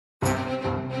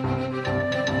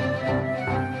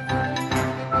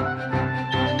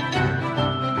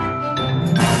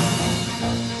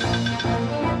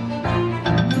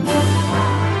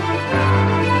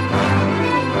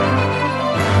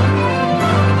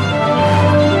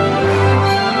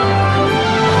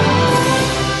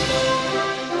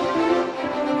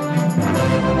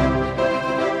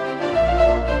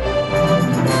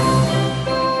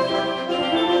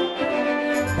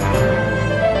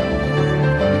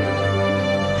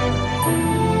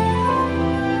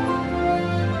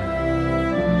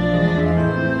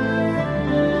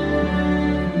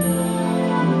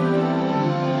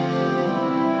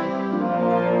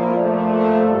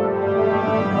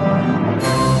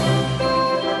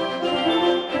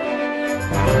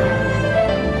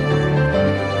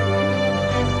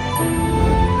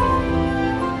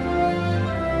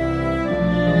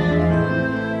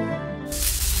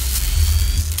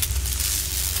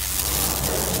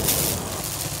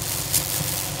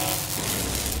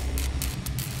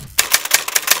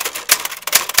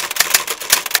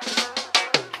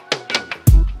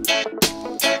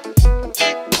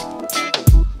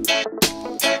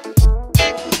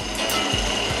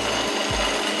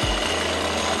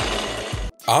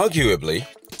Arguably,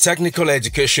 technical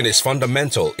education is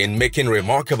fundamental in making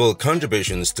remarkable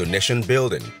contributions to nation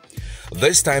building.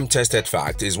 This time-tested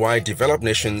fact is why developed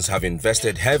nations have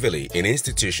invested heavily in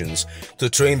institutions to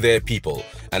train their people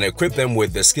and equip them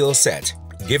with the skill set,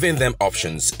 giving them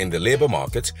options in the labor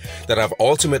market that have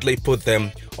ultimately put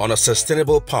them on a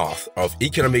sustainable path of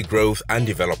economic growth and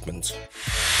development.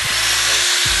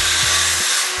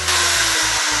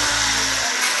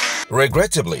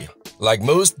 Regrettably, like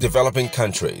most developing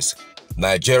countries,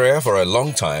 Nigeria for a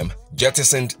long time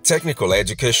jettisoned technical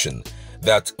education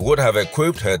that would have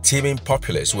equipped her teeming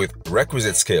populace with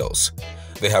requisite skills.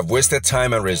 They have wasted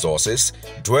time and resources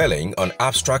dwelling on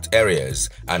abstract areas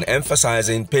and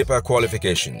emphasizing paper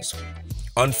qualifications.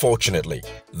 Unfortunately,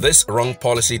 this wrong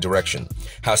policy direction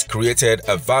has created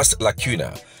a vast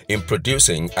lacuna in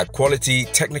producing a quality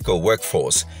technical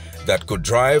workforce that could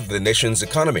drive the nation's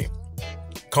economy.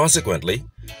 Consequently,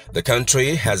 the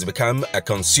country has become a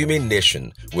consuming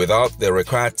nation without the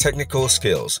required technical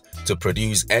skills to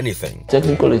produce anything.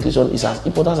 Technical education is as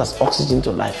important as oxygen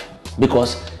to life,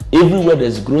 because everywhere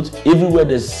there's growth, everywhere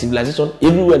there's civilization,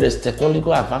 everywhere there's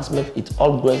technological advancement, it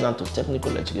all boils down to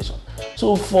technical education.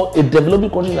 So for a developing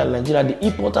country like Nigeria, the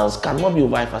importance cannot be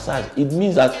overemphasized. It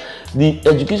means that the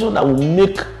education that will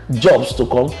make jobs to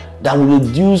come, that will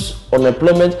reduce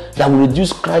unemployment, that will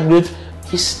reduce crime rate,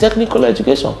 is technical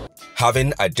education.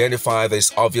 Having identified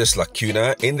this obvious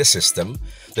lacuna in the system,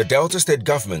 the Delta State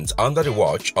government, under the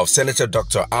watch of Senator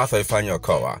Dr. Arthur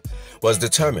OKOWA, was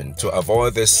determined to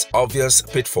avoid this obvious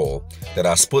pitfall that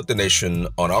has put the nation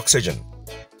on oxygen.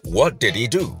 What did he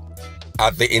do?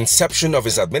 At the inception of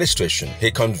his administration, he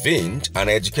convened an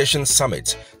education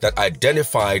summit that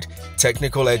identified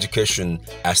technical education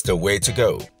as the way to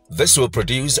go. This will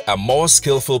produce a more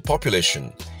skillful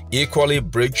population, equally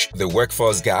bridge the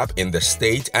workforce gap in the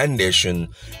state and nation,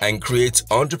 and create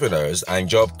entrepreneurs and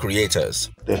job creators.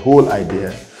 The whole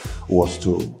idea was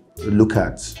to look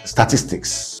at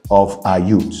statistics of our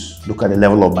youth, look at the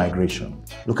level of migration,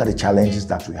 look at the challenges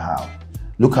that we have,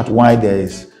 look at why there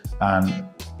is a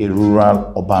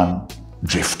rural-urban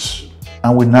drift.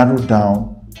 And we narrowed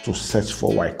down to search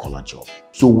for white-collar jobs.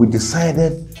 So we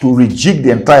decided to rejig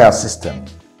the entire system.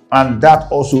 And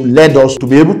that also led us to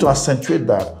be able to accentuate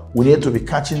that we need to be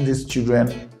catching these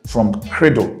children from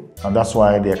cradle, and that's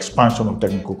why the expansion of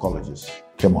technical colleges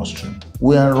came on stream.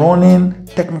 We are running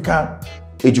technical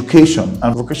education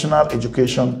and vocational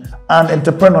education and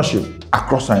entrepreneurship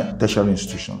across our tertiary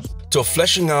institutions. To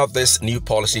fleshing out this new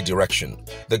policy direction,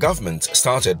 the government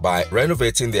started by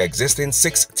renovating the existing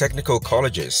 6 technical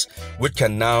colleges, which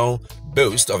can now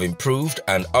boast of improved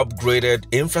and upgraded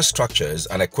infrastructures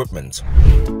and equipment.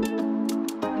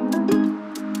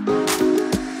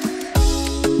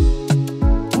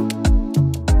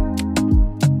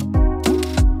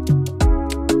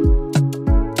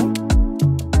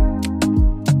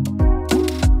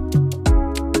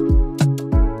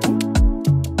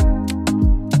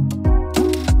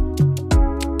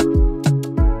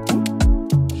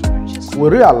 We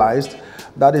realized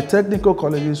that the technical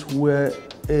colleges were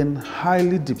in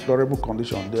highly deplorable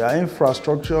condition. Their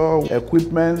infrastructure,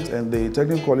 equipment, and the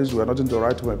technical colleges were nothing to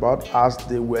write home about, as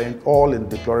they were all in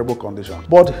deplorable condition.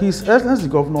 But His Excellency the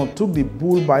Governor took the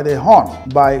bull by the horn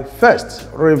by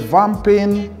first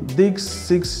revamping these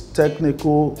 6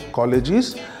 technical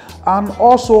colleges and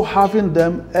also having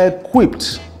them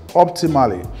equipped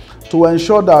optimally to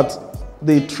ensure that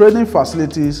the training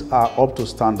facilities are up to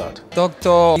standard. Dr.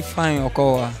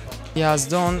 OKOWA, he has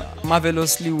done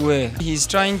marvelously well. He's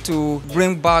trying to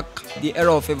bring back the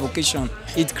era of evocation.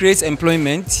 It creates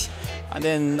employment, and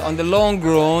then on the long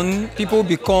run, people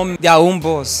become their own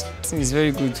boss. It's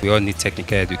very good. We all need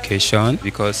technical education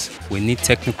because we need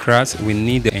technocrats, we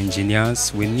need the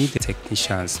engineers, we need the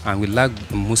technicians, and we lack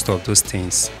most of those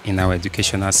things in our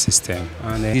educational system.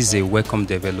 And this is a welcome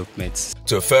development.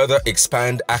 To further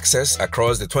expand access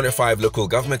across the 25 local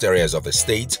government areas of the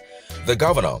state, the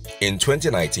governor in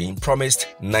 2019 promised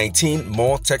 19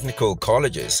 more technical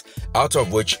colleges, out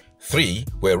of which 3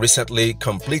 were recently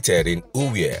completed in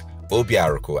Uwie,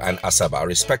 Obiaruku, and Asaba,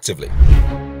 respectively.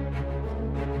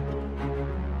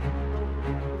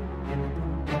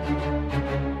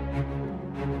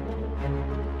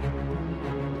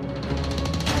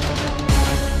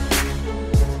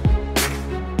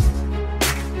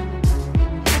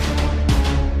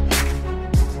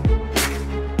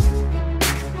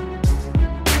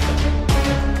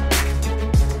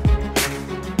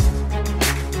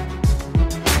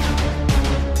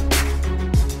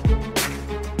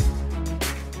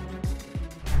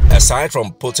 Aside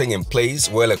from putting in place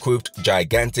well-equipped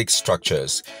gigantic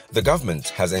structures, the government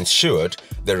has ensured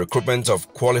the recruitment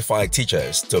of qualified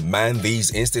teachers to man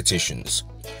these institutions.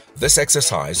 This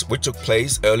exercise, which took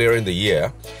place earlier in the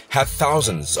year, had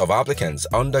thousands of applicants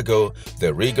undergo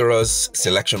the rigorous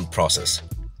selection process.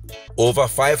 Over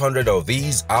 500 of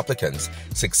these applicants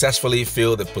successfully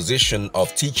filled the position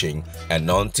of teaching and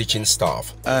non-teaching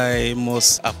staff. I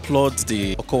must applaud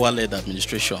the OKOWA-led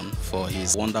administration for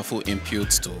his wonderful input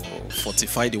to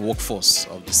fortify the workforce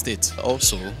of the state.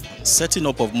 Also, setting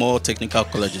up of more technical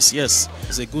colleges, yes,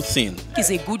 is a good thing. It's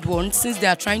a good one since they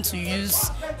are trying to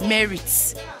use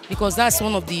merits, because that's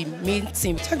one of the main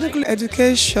things. Technical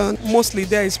education, mostly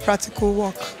there is practical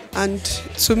work. And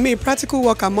to me, practical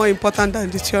work are more important than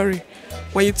the theory.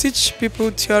 When you teach people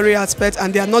theory aspects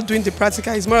and they are not doing the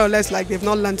practical, it's more or less like they've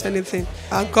not learned anything.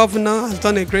 Our governor has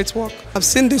done a great work. I've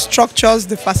seen the structures,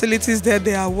 the facilities there,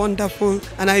 they are wonderful.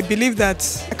 And I believe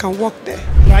that I can work there.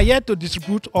 We are here to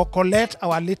distribute or collect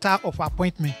our letter of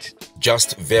appointment.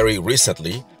 Just very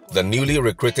recently, the newly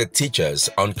recruited teachers,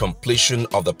 on completion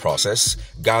of the process,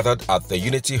 gathered at the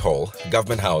Unity Hall,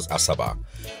 Government House, Asaba.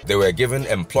 They were given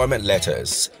employment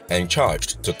letters and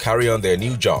charged to carry on their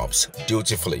new jobs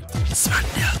dutifully.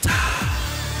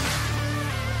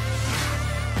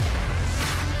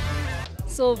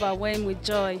 So overwhelmed with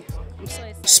joy. I'm so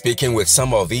excited. Speaking with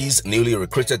some of these newly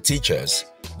recruited teachers,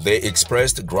 they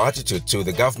expressed gratitude to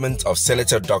the government of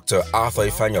Senator Dr. Arthur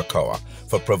OKOWA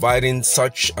for providing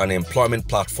such an employment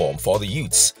platform for the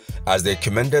youths, as they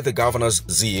commended the governor's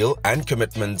zeal and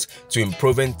commitment to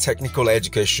improving technical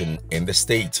education in the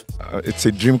state. It's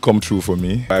a dream come true for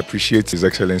me. I appreciate His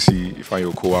Excellency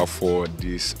OKOWA for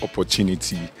this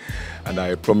opportunity, and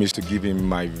I promise to give him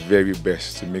my very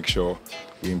best to make sure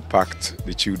we impact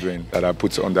the children that I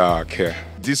put under our care.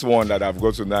 This one that I've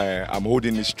got tonight, I'm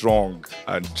holding it strong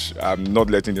and I'm not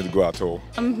letting it go at all.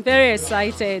 I'm very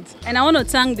excited, and I want to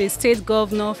thank the state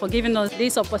governor for giving us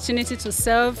this opportunity to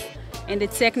serve in the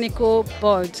technical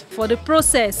board. For the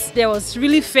process, there was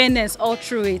really fairness all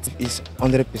through it. It's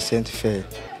 100% fair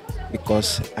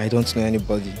because I don't know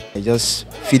anybody. I just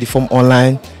fill the form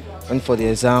online, went for the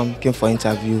exam, came for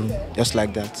interview, just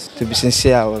like that. To be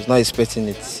sincere, I was not expecting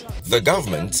it. The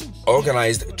government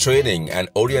organized training and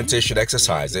orientation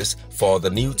exercises for the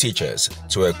new teachers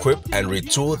to equip and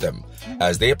retool them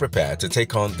as they prepare to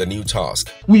take on the new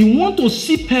task. We want to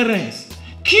see parents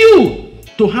queue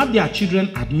to have their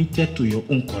children admitted to your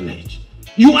own college.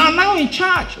 You are now in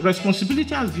charge.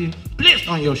 Responsibility has been placed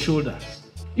on your shoulders.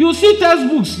 You see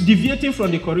textbooks deviating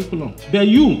from the curriculum, but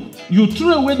you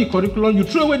throw away the curriculum, you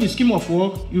throw away the scheme of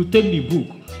work, you take the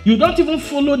book. You don't even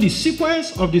follow the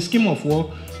sequence of the scheme of work,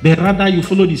 but rather you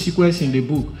follow the sequence in the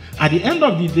book. At the end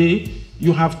of the day,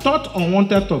 you have taught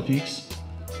unwanted topics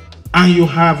and you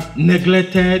have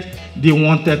neglected the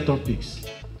wanted topics.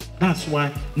 That's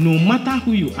why no matter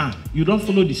who you are, you don't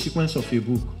follow the sequence of a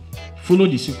book. Follow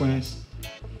the sequence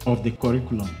of the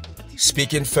curriculum.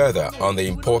 Speaking further on the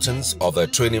importance of the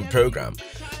training program,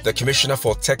 the Commissioner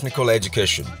for Technical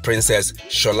Education, Princess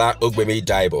Shola Ogbemi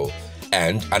Daibo,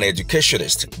 and an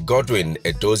educationist, Godwin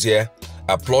Edozie,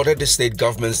 applauded the state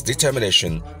government's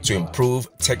determination to improve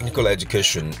technical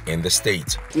education in the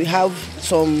state. We have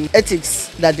some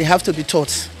ethics that they have to be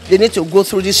taught. They need to go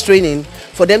through this training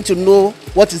for them to know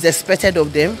what is expected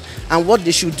of them and what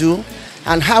they should do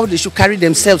and how they should carry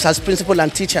themselves as principals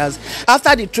and teachers.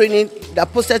 After the training, they are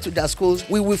posted to their schools.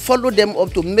 We will follow them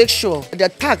up to make sure their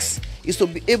task is to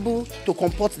be able to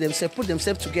comport themselves, put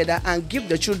themselves together and give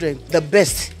the children the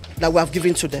best that we have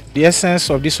given to them. The essence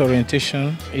of this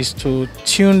orientation is to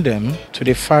tune them to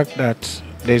the fact that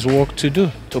there's work to do,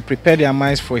 to prepare their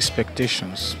minds for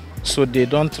expectations so they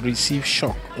don't receive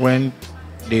shock when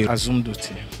they assume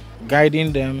duty.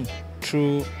 Guiding them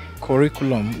through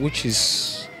curriculum, which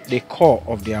is the core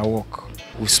of their work.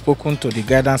 We've spoken to the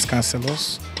guidance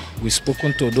counselors, we've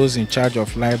spoken to those in charge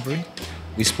of library,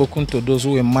 we've spoken to those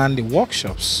who man the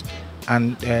workshops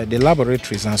and the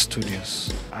laboratories and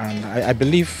studios. And I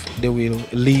believe they will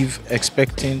leave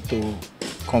expecting to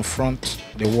confront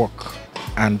the work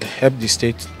and help the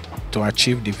state to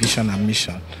achieve the vision and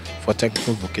mission for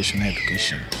technical vocational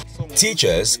education.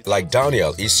 Teachers like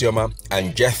Daniel Isioma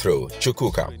and Jethro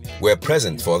Chukuka were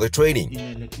present for the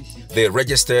training. They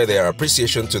registered their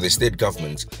appreciation to the state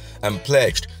government and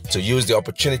pledged to use the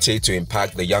opportunity to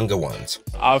impact the younger ones.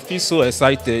 I feel so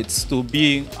excited to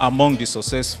be among the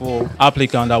successful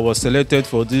applicants that was selected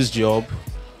for this job.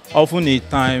 Often a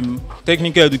time,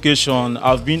 technical education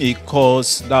has been a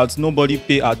course that nobody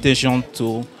pay attention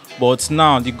to. But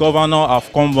now the governor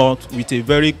have come out with a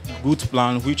very good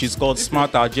plan, which is called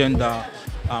Smart Agenda.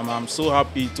 I'm so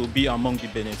happy to be among the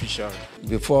beneficiaries.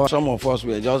 Before, some of us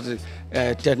were just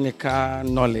technical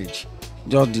knowledge,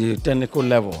 just the technical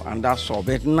level, and that's all.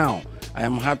 But now, I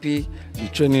am happy the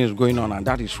training is going on, and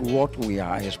that is what we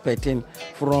are expecting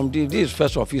from this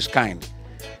first of its kind.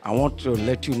 I want to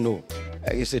let you know,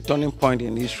 it's a turning point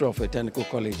in the history of technical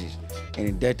colleges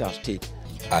in Delta State.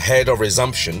 Ahead of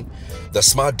resumption, the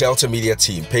Smart Delta Media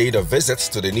team paid a visit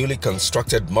to the newly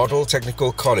constructed Model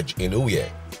Technical College in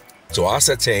Uye to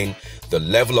ascertain the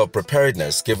level of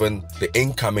preparedness given the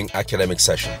incoming academic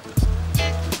session.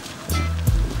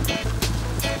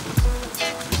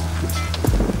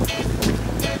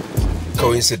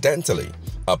 Coincidentally,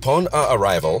 upon our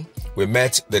arrival, we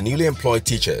met the newly employed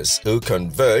teachers who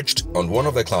converged on one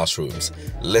of the classrooms,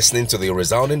 listening to the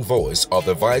resounding voice of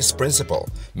the Vice Principal,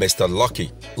 Mr.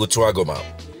 Lucky Utuagoma,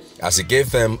 as he gave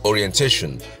them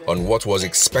orientation on what was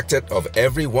expected of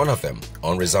every one of them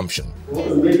on resumption. We want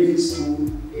to make this school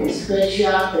a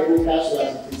special technical school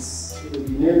as it is the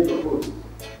name proposed,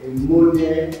 a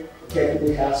modern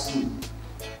technical school.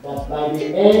 That by the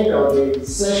end of the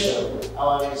session,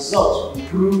 our results will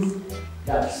prove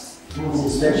that it is a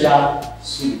special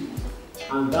school,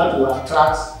 and that will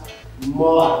attract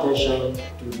more attention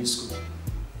to this school.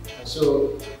 And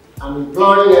so I'm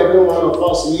imploring every one of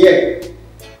us here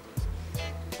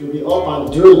to be up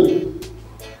and doing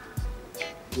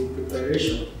the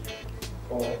preparation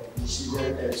for the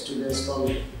students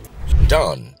coming.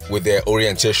 Done with their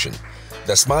orientation,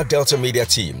 the Smart Delta Media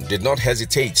team did not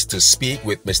hesitate to speak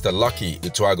with Mr. Lucky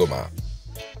Utuagoma.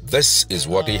 This is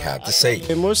what he had to say.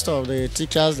 Most of the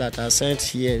teachers that are sent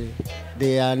here,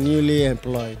 they are newly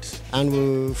employed, and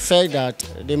we felt that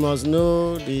they must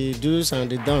know the do's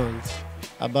and the don'ts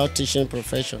about teaching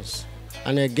professions.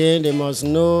 And again, they must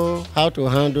know how to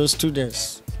handle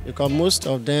students, because most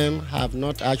of them have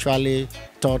not actually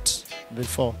taught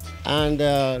before. And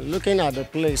looking at the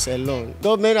place alone,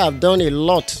 government have done a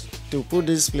lot to put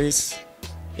this place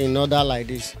in order like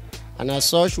this. And as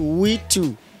such, we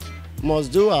too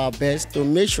must do our best to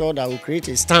make sure that we create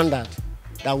a standard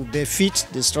that will befit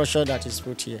the structure that is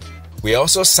put here. We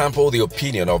also sampled the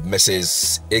opinion of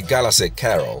Mrs. Igalase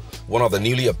Carol, one of the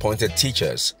newly appointed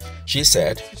teachers. She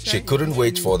said she couldn't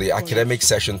wait for the academic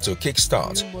session to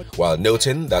kickstart, while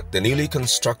noting that the newly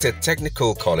constructed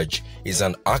technical college is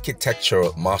an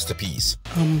architectural masterpiece.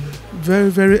 I'm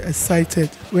very, very excited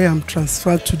when I'm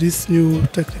transferred to this new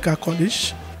technical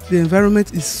college. The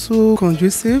environment is so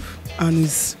conducive and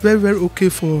is very, very okay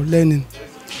for learning.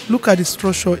 Look at the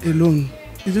structure alone.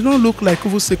 It did not look like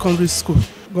Ovu Secondary School.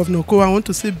 Governor OKOWA, I want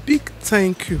to say big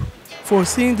thank you for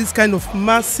seeing this kind of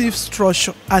massive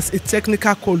structure as a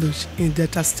technical college in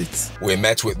Delta State. We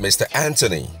met with Mr.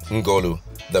 Anthony Ngolu,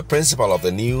 the principal of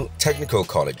the new technical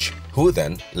college, who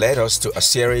then led us to a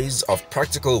series of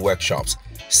practical workshops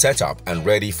set up and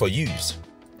ready for use.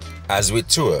 As we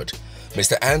toured,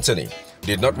 Mr. Anthony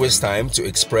did not waste time to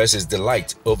express his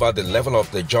delight over the level of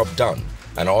the job done,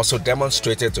 and also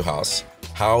demonstrated to us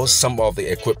how some of the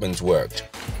equipment worked.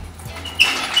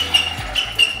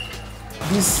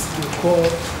 This we call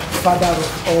father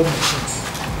of all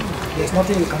machines. There's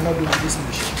nothing you cannot do with this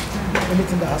machine.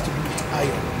 Anything that has to do with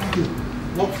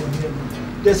iron. Work from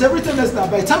here. There's everything else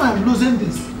that by the time I'm losing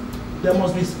this, there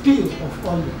must be spill of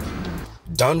oil.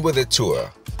 Done with the tour,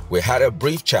 we had a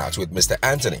brief chat with Mr.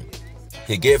 Anthony.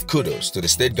 He gave kudos to the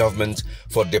state government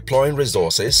for deploying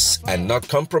resources and not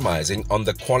compromising on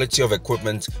the quality of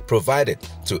equipment provided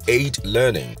to aid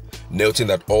learning, noting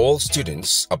that all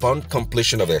students, upon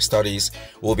completion of their studies,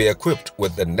 will be equipped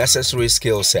with the necessary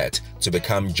skill set to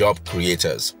become job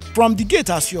creators. From the gate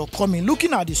as you're coming,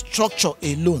 looking at the structure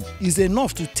alone is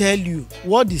enough to tell you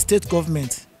what the state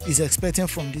government is expecting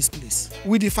from this place.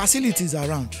 With the facilities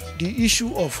around, the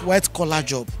issue of white-collar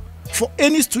job, for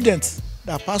any student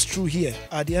that pass through here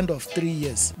at the end of 3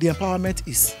 years, the empowerment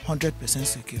is 100%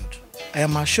 secured. I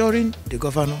am assuring the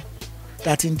governor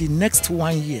that in the next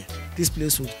 1 year, this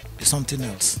place will be something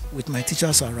else with my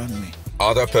teachers around me.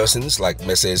 Other persons like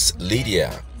Mrs.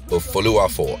 Lydia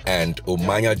Ofoluafo and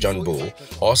Umanya John Bull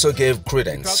also gave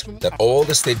credence that all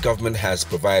the state government has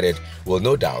provided will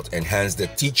no doubt enhance the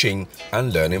teaching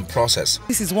and learning process.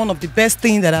 This is one of the best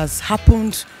things that has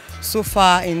happened so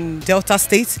far in Delta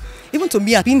State. Even to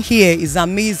me, being here is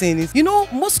amazing. You know,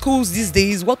 most schools these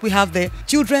days, what we have there,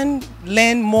 children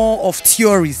learn more of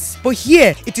theories. But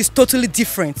here, it is totally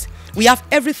different. We have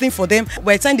everything for them.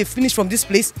 By the time they finish from this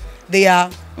place, they are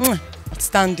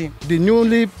outstanding. The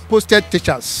newly posted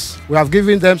teachers, we have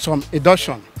given them some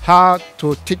induction, how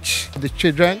to teach the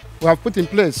children. We have put in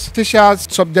place teachers'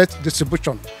 subject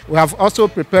distribution. We have also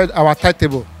prepared our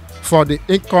timetable for the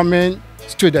incoming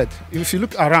students. If you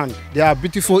look around, they are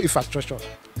beautiful infrastructure.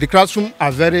 The classrooms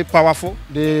are very powerful.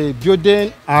 The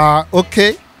buildings are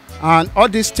okay. And all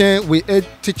these things we aid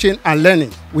teaching and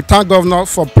learning. We thank Governor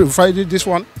for providing this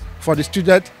one for the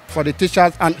students, for the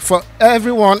teachers, and for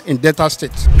everyone in Delta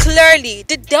State. Clearly,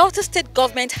 the Delta State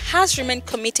government has remained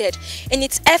committed in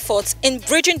its efforts in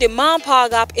bridging the manpower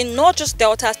gap in not just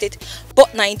Delta State,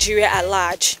 but Nigeria at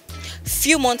large.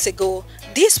 Few months ago,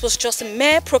 this was just a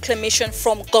mere proclamation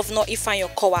from Governor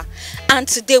OKOWA, and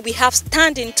today we have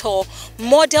standing tall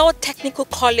Model Technical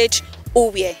College,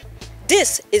 OKOWA.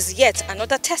 This is yet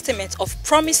another testament of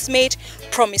promise made,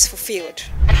 promise fulfilled.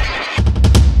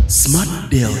 Smart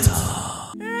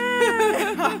Delta.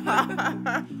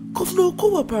 Governor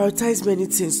OKOWA prioritized many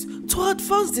things to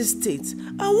advance the state,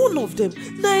 and one of them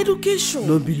na education.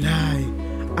 No be lie,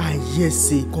 I hear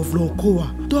say Governor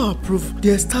OKOWA don approve the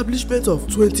establishment of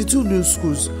 22 new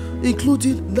schools,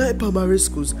 including 9 primary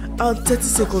schools and 30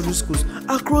 secondary schools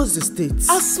across the state.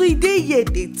 As we dey here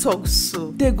dey talk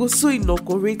so, they go so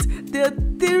inaugurate the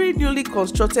 3 newly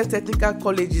constructed technical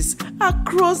colleges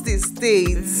across the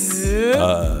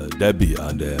state. Debbie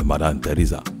and Madam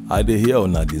Teresa, I dey hear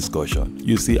on a discussion.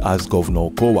 You see, as Governor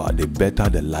OKOWA, they better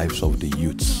the lives of the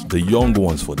youths, the young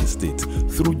ones for the state,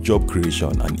 through job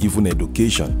creation and even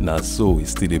education. Now, so he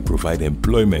still dey provide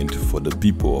employment for the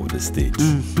people of the state.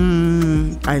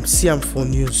 I see am for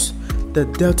news. The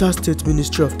Delta State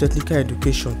Ministry of Technical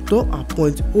Education don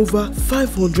appoint over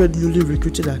 500 newly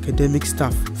recruited academic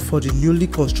staff for the newly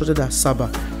constructed Asaba,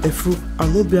 Efu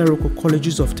and Obiaroko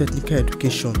colleges of technical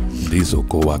education. This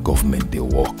OKOWA government, they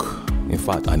work. In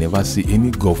fact, I never see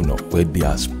any governor where they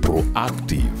are as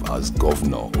proactive as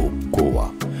Governor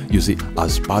OKOWA. You see,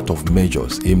 as part of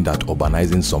measures aimed at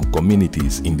urbanizing some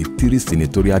communities in the 3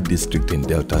 senatorial district in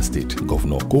Delta State,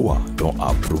 Governor OKOWA don't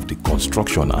approve the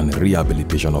construction and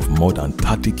rehabilitation of more than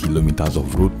 30 kilometers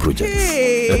of road projects.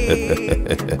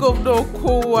 Hey, Governor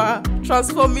OKOWA,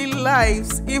 transforming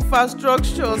lives,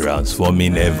 infrastructure.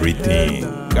 Transforming everything.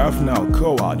 Governor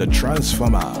OKOWA, the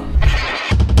transformer.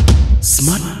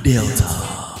 Smart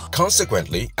Delta.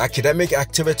 Consequently, academic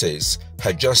activities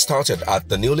had just started at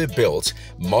the newly built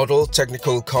Model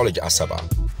Technical College Asaba.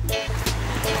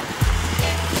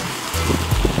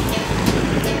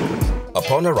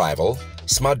 Upon arrival,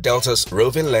 Smart Delta's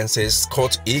roving lenses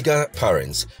caught eager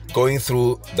parents going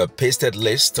through the pasted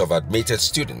list of admitted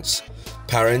students.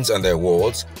 Parents and their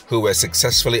wards who were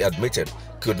successfully admitted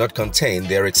could not contain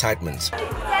their excitement.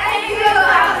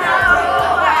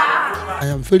 I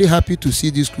am very happy to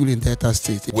see this school in Delta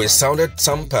State. We sounded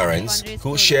some parents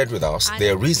who shared with us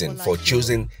their reason for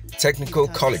choosing technical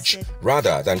college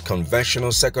rather than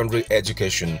conventional secondary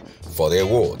education for their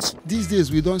wards. These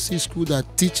days we don't see schools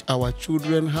that teach our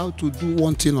children how to do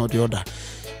one thing or the other.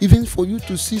 Even for you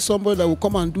to see somebody that will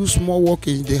come and do small work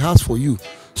in the house for you,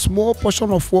 small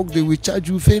portion of work, they will charge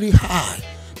you very high.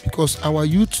 Because our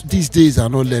youth these days are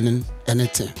not learning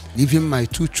anything. Even my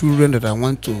 2 children that I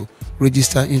want to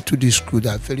register into this school, they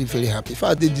are very, very happy. In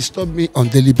fact, they disturb me on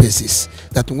daily basis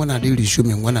that when are they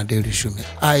resuming, when are they resuming.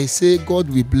 I say God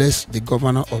will bless the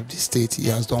governor of the state. He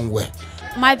has done well.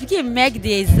 My pikin make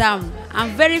the exam.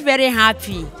 I'm very, very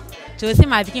happy to see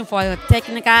my pikin for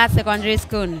technical secondary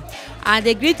school. And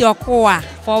they greet OKOWA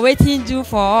for waiting do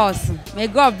for us. May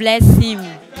God bless him.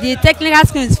 The technical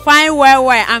school is fine, well.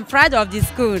 I'm proud of the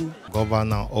school.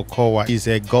 Governor OKOWA is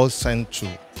a godsend to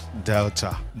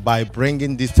Delta by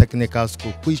bringing this technical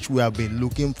school, which we have been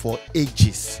looking for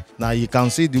ages. Now you can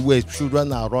see the way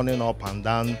children are running up and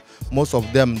down. Most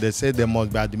of them, they say they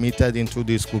must be admitted into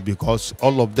this school because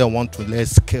all of them want to learn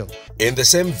skill. In the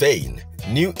same vein,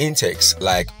 new intakes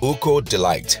like Uko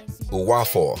Delight,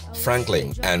 Uwafo,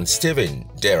 Franklin and Stephen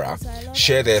Dera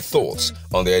share their thoughts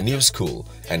on their new school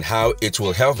and how it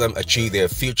will help them achieve their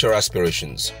future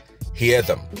aspirations. Hear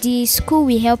them. The school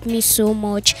will help me so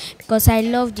much because I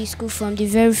love the school from the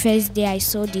very first day I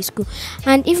saw the school.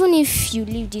 And even if you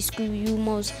leave the school, you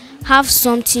must have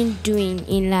something doing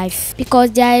in life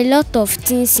because there are a lot of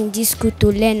things in this school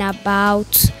to learn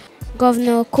about.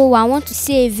 Governor OKOWA, I want to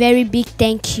say a very big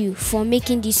thank you for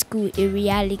making this school a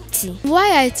reality.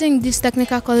 Why I think this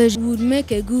technical college would make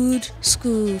a good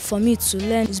school for me to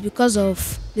learn is because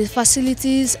of the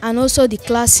facilities and also the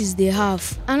classes they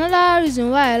have. Another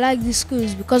reason why I like this school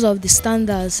is because of the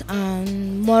standards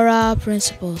and moral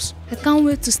principles. I can't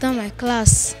wait to start my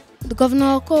class. The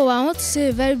Governor OKOWA, I want to say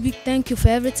a very big thank you for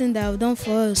everything that I've done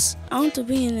for us. I want to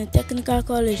be in a technical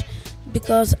college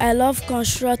because I love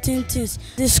constructing things.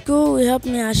 The school will help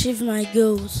me achieve my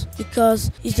goals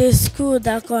because it's a school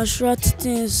that constructs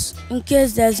things. In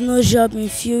case there's no job in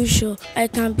future, I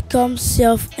can become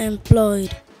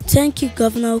self-employed. Thank you,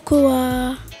 Governor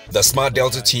OKOWA. The Smart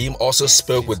Delta team also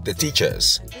spoke with the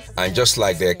teachers, and just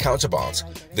like their counterparts,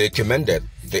 they commended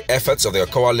the efforts of the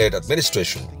OKOWA-led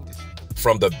administration.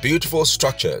 From the beautiful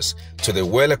structures to the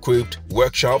well-equipped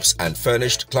workshops and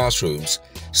furnished classrooms,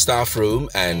 staff room,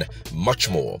 and much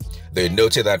more, they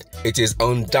noted that it is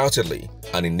undoubtedly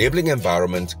an enabling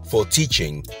environment for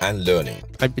teaching and learning.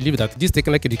 I believe that this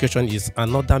technical education is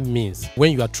another means.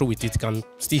 When you are through with it, can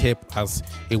still help as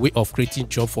a way of creating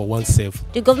job for oneself.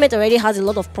 The government already has a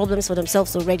lot of problems for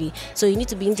themselves already. So you need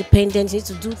to be independent, you need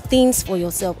to do things for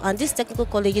yourself. And this technical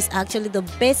college is actually the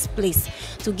best place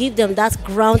to give them that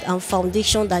ground and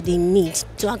foundation that they need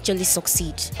to actually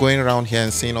succeed. Going around here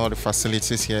and seeing all the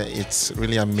facilities here, it's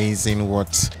really amazing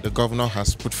what the governor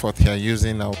has put forth here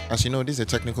using now. As you know, this is a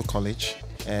technical college.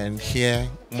 And here,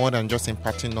 more than just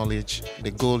imparting knowledge, the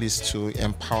goal is to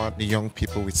empower the young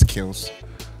people with skills.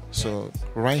 So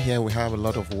right here we have a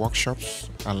lot of workshops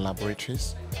and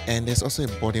laboratories, and there's also a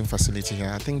boarding facility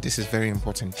here. I think this is very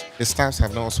important. The staffs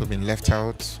have not also been left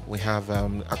out. We have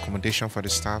accommodation for the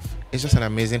staff. It's just an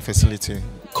amazing facility.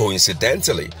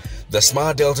 Coincidentally, the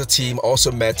Smart Delta team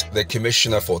also met the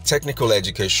Commissioner for Technical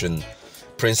Education,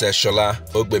 Princess Shola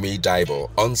Ogbemi Daibo,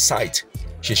 on site.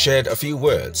 She shared a few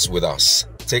words with us.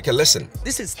 Take a listen.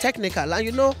 This is technical, and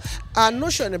you know, our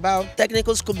notion about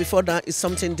technical school before that is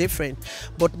something different.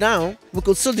 But now we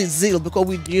could see the zeal because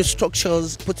with new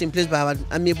structures put in place by our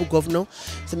amiable governor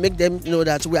to make them know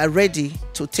that we are ready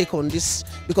to take on this,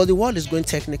 because the world is going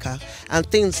technical, and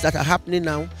things that are happening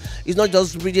now is not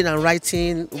just reading and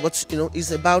writing. What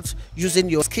is about using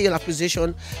your skill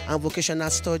acquisition and vocational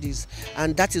studies,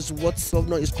 and that is what the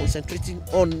governor is concentrating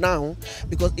on now,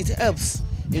 because it helps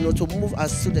to move our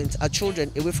students, our children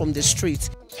away from the street.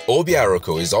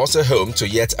 Obiaroko is also home to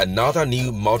yet another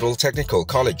new model technical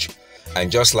college. And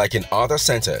just like in other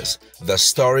centers, the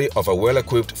story of a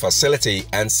well-equipped facility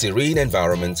and serene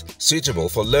environment suitable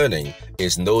for learning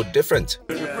is no different.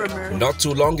 Not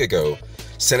too long ago,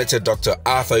 Senator Dr.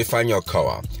 Arthur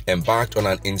OKOWA embarked on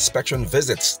an inspection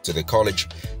visit to the college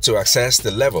to assess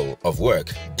the level of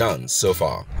work done so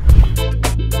far.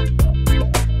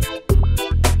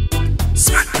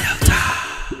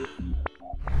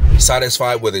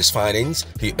 Satisfied with his findings,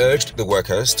 he urged the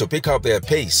workers to pick up their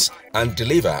pace and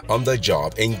deliver on the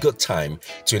job in good time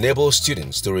to enable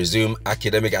students to resume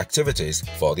academic activities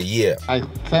for the year. I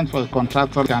sent for the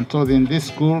contractor and told him this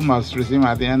school must resume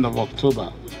at the end of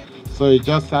October. So he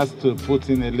just has to put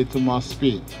in a little more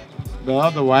speed. But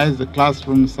otherwise, the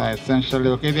classrooms are essentially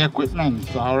okay. The equipment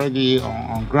is already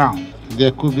on ground.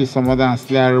 There could be some other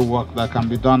ancillary work that can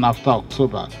be done after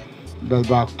October. But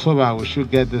by October, we should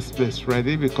get this place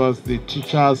ready because the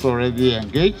teachers already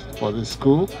engaged for the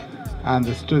school, and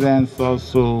the students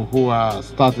also who are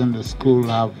starting the school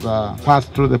have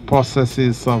passed through the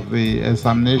processes of the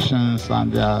examinations,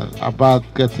 and they are about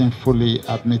getting fully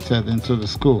admitted into the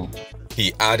school.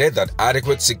 He added that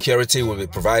adequate security will be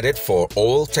provided for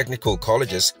all technical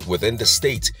colleges within the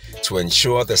state to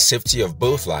ensure the safety of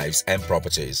both lives and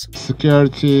properties.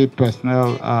 Security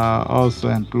personnel are also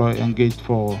engaged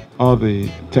for all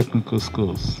the technical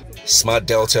schools. Smart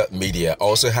Delta Media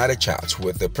also had a chat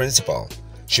with the principal.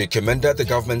 She commended the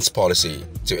government's policy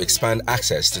to expand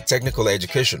access to technical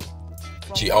education.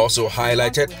 She also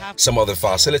highlighted some of the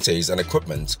facilities and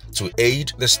equipment to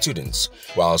aid the students,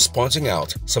 whilst pointing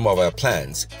out some of her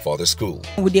plans for the school.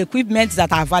 With the equipment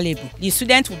that are available, the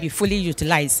students will be fully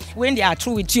utilized. When they are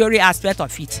through with theory aspect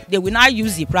of it, they will now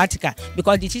use the practical,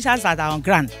 because the teachers that are on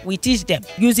ground, we teach them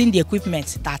using the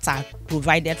equipment that are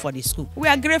provided for the school. We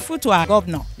are grateful to our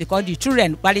governor, because the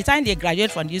children, by the time they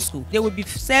graduate from this school, they will be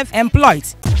self-employed.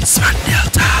 Smart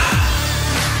Delta.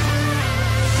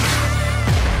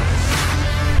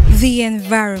 The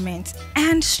environment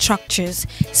and structures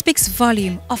speaks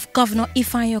volume of Governor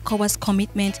Ifeanyi Okowa's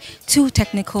commitment to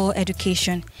technical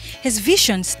education. His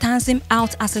vision stands him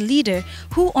out as a leader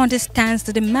who understands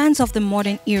the demands of the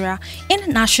modern era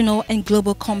in national and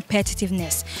global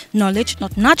competitiveness. Knowledge,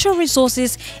 not natural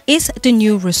resources, is the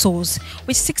new resource.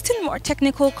 With 16 more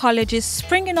technical colleges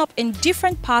springing up in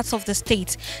different parts of the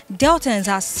state,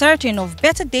 Deltans are certain of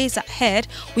better days ahead,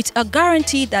 with a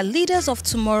guarantee that leaders of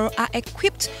tomorrow are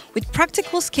equipped with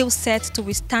practical skill sets to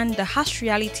withstand the harsh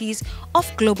realities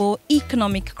of global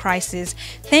economic crisis.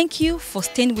 Thank you for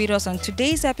staying with us on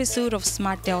today's episode of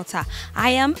Smart Delta. I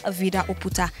am Vida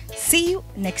Oputa. See you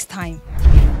next time.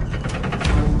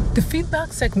 The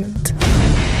feedback segment.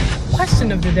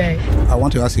 Question of the day. I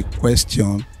want to ask a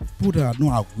question. People that are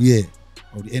not aware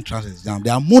of the entrance exam,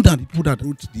 there are more than the people that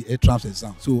wrote the entrance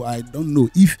exam. So I don't know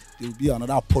if there will be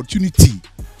another opportunity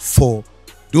for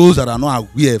those that are not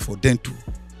aware for them to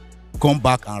come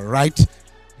back and write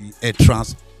the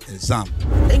entrance exam.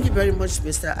 Thank you very much,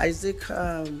 Mr. Isaac.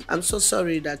 I'm so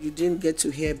sorry that you didn't get to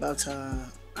hear about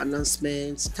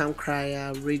announcements, town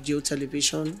crier, radio,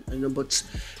 television. But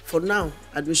for now,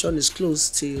 admission is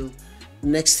closed till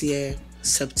next year,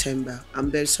 September. I'm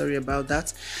very sorry about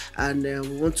that, and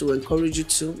we want to encourage you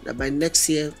to that by next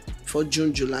year, for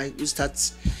June, July, you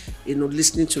start,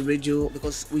 listening to radio,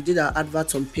 because we did our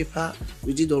adverts on paper,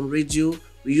 we did on radio.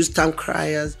 We used town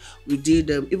criers, we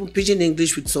did even pidgin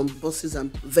English with some buses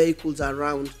and vehicles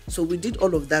around. So we did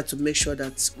all of that to make sure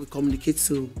that we communicate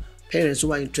to parents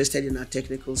who are interested in our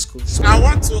technical schools. I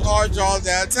want to urge all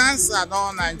Deltans and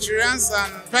all Nigerians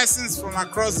and persons from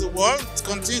across the world to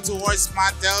continue to watch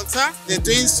Smart Delta. They're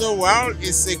doing so well.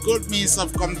 It's a good means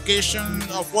of communication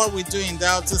of what we do in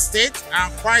Delta State.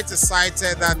 I'm quite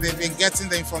excited that they've been getting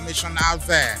the information out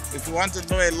there. If you want to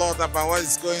know a lot about what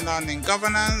is going on in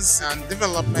governance and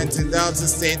development in Delta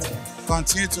State,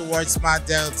 continue to watch Smart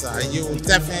Delta. You will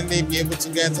definitely be able to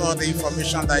get all the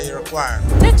information that you require.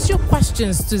 Text your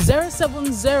questions to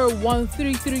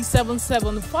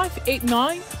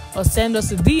 07013377589 or send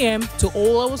us a DM to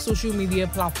all our social media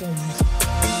platforms.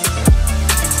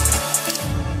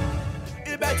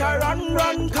 You better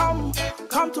run, come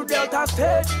to Delta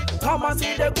State. Come and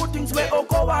see the good things where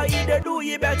OKOWA they do.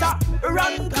 You better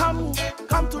run, come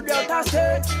to Delta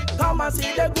State. Come and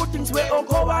see the good things where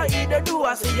OKOWA they do.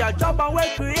 I see your job and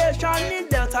work creation in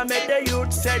Delta. Make the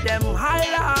youth say them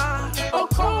highlight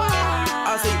OKOWA.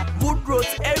 I see good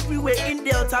roads everywhere in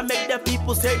Delta. Make the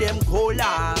people say them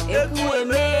cola.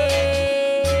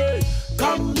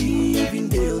 Come live in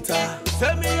Delta.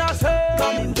 Say me I say.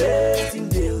 Come invest in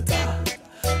Delta.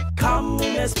 Come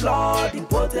explore the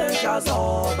potentials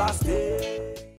of our state.